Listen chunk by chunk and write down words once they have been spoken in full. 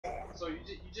So you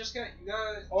just gotta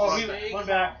Oh, stay one calm.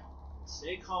 back.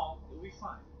 Stay calm. You'll be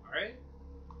fine. All right.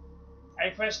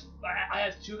 I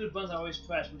have two good buttons I always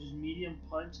press, which is medium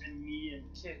punch and medium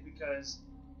kick, because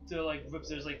they're like rips.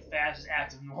 There's like fast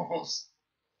active normals.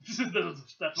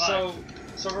 That's fine.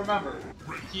 So remember,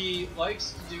 he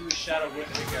likes to do shadow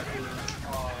whipping after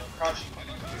crouching.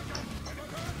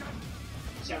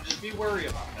 So just be wary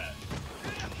about that.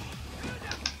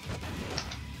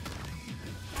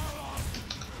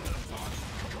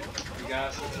 You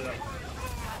gotta switch it up.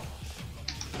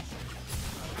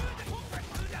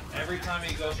 Every time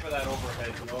he goes for that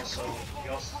overhead, he also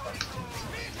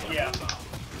Yeah.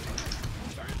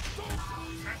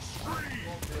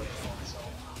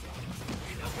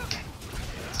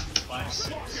 5,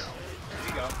 6. There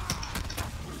you go.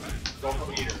 Go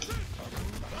for meter.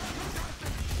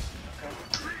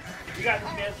 You got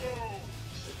this, man.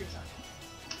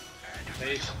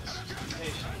 Patience.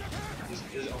 Patience.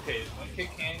 Okay, one kick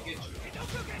can get you.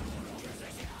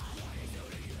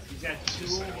 He's got two.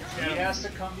 He has to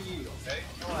come to you, okay?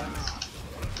 Relax.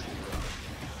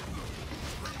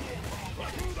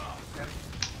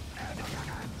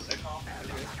 Stay calm.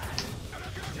 There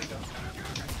you go.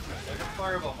 Like a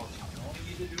fireball motion. You only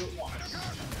need to do it once.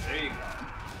 There you go.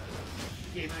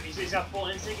 Yeah, man, he's got full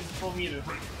instinct and full meter.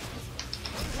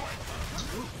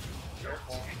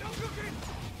 Careful.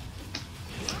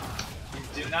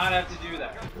 You did not have to do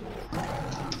that.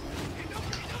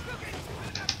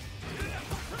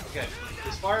 Okay,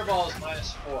 this fireball is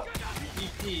 -4.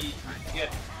 EP, you get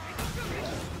it.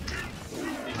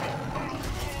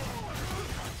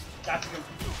 That's good.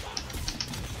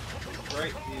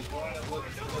 Great, he's going to look.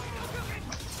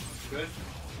 Good.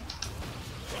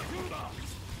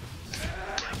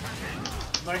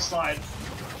 Nice slide. In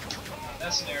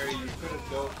that scenario, you could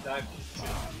have dived into it.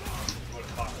 Would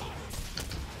have popped.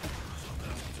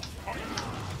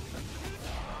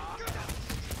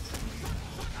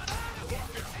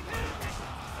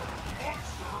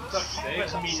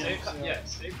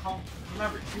 Stay calm.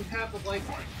 Remember, you have the life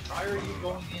line. Why are you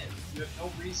going in? You have no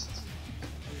reason to.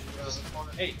 Just,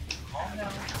 hey, calm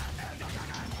down.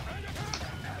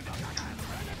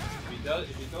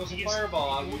 If he goes a fireball,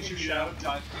 I'll use your shadow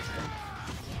time.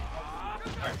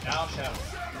 Alright, now shadow.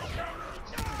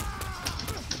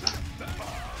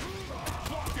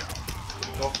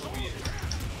 Go for meter.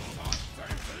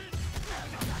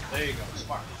 There you go,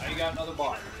 smart. Now you got another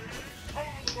bar.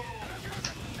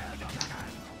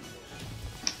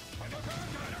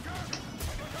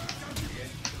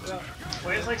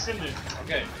 Play it like Syndicate.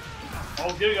 Okay.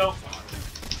 Oh, there you go.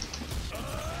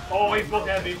 Oh, he's both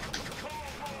heavy.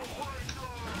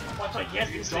 Watch out, yes,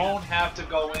 You don't have to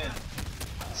go in.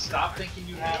 Stop thinking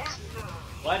you have to.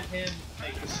 Let him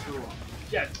make the screw up.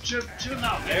 Yeah, chip him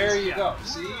out. There you go.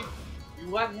 See? You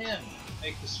let him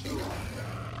make the screw up.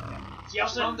 He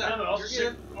also remember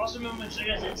when you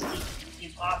guys you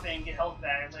pop and get health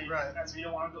back. So you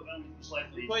don't want to go in with life.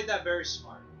 You played that very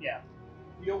smart. Yeah.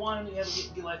 You don't want him to have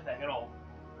to get life back at all.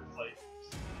 Fight.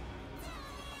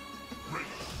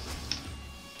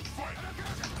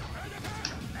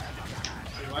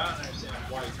 See, I don't understand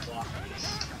why he's blocking this.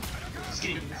 Just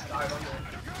getting this guy on there.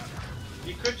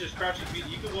 He could just crouch his feet.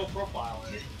 You could low profile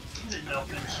it. He's a no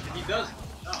finish. He doesn't.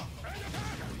 No.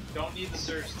 Don't need the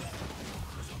surge thing.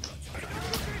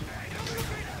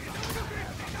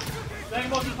 Back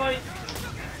him up to fight.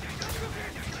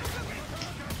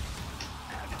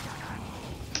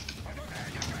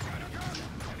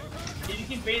 If you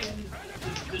can bait him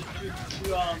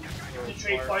to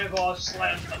trade fireballs,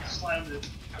 slam it.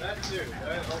 That too.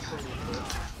 That also would work.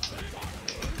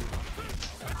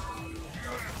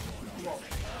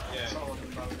 Yeah.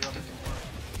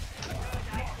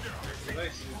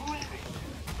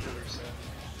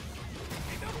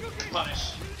 Punish.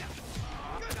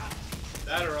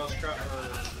 That or else crouch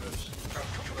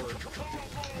forward.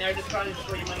 Now just trying to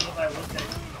destroy your money if I looked at it.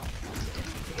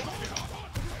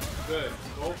 Good.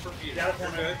 Go for meter. That's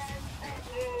good.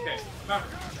 Okay, remember,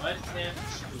 let him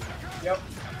screw. Yep.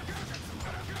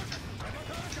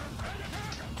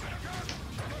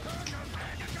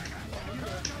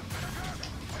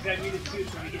 I need it too,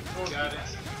 so we get close. Got it.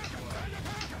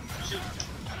 Shoot.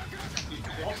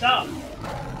 Don't stop.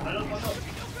 I don't want to.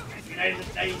 Now you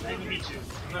need to.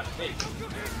 Hey.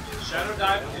 Shadow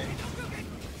dive kick.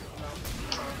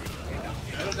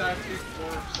 Shadow dive kick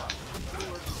forward slide.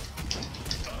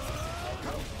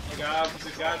 You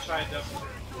gotta try and definitely.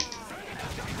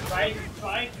 Try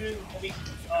to heavy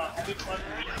punch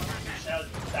and reach shadow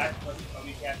back but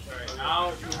we capture. Alright, now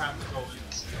you have to go in.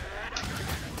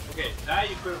 Okay, now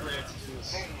you could have ran to do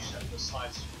the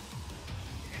slide.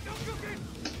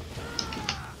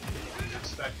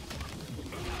 Expect.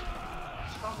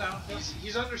 calm down.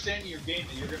 He's understanding your game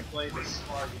that you're going to play this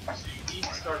smart, so you need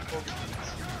to start focusing.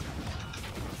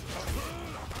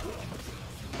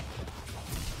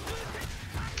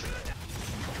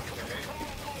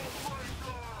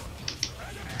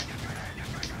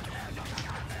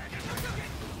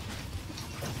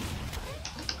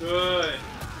 Good.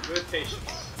 Good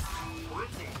patience.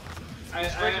 I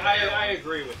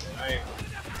agree with it. I agree.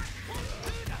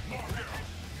 You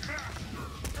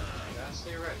gotta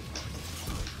stay ready.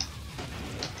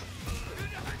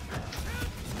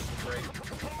 Break.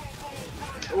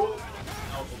 Oh!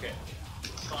 Oh, okay.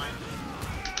 It's fine.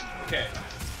 Okay.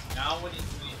 Now when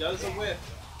he does a whip,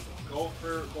 go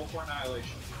for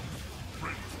annihilation.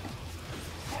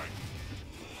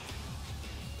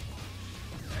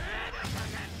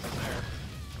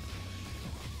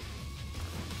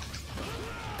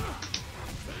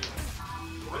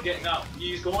 Okay, no,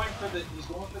 he's going for the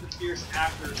fierce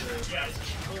after the. Yeah,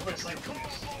 it's like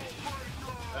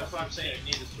that's what I'm saying. You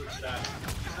need to switch that.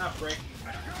 He's not breaking.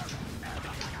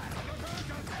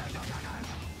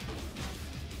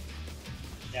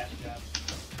 Yeah.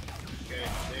 Okay,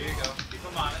 there you go. Keep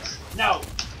him honest. No.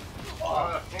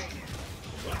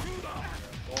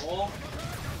 Full.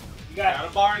 You got a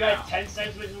bar you now. got 10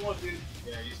 seconds with the one, dude.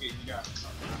 Yeah, you got it.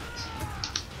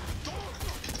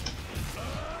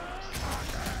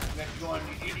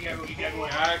 You gotta go.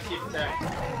 Gotta keep attacking.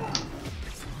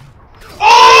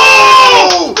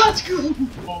 Oh! Let's go!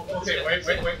 Oh, okay, wait.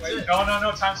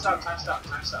 No, time stop.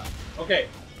 Okay.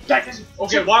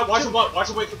 Okay, Watch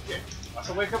a wake up kick. Watch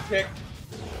a wake up kick.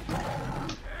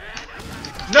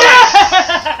 Nice!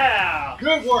 Yeah!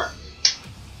 Good work.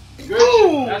 Good.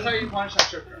 Ooh! That's how you punish that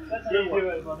trick. That's how you do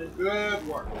it, buddy. Good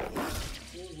work.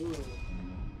 Ooh.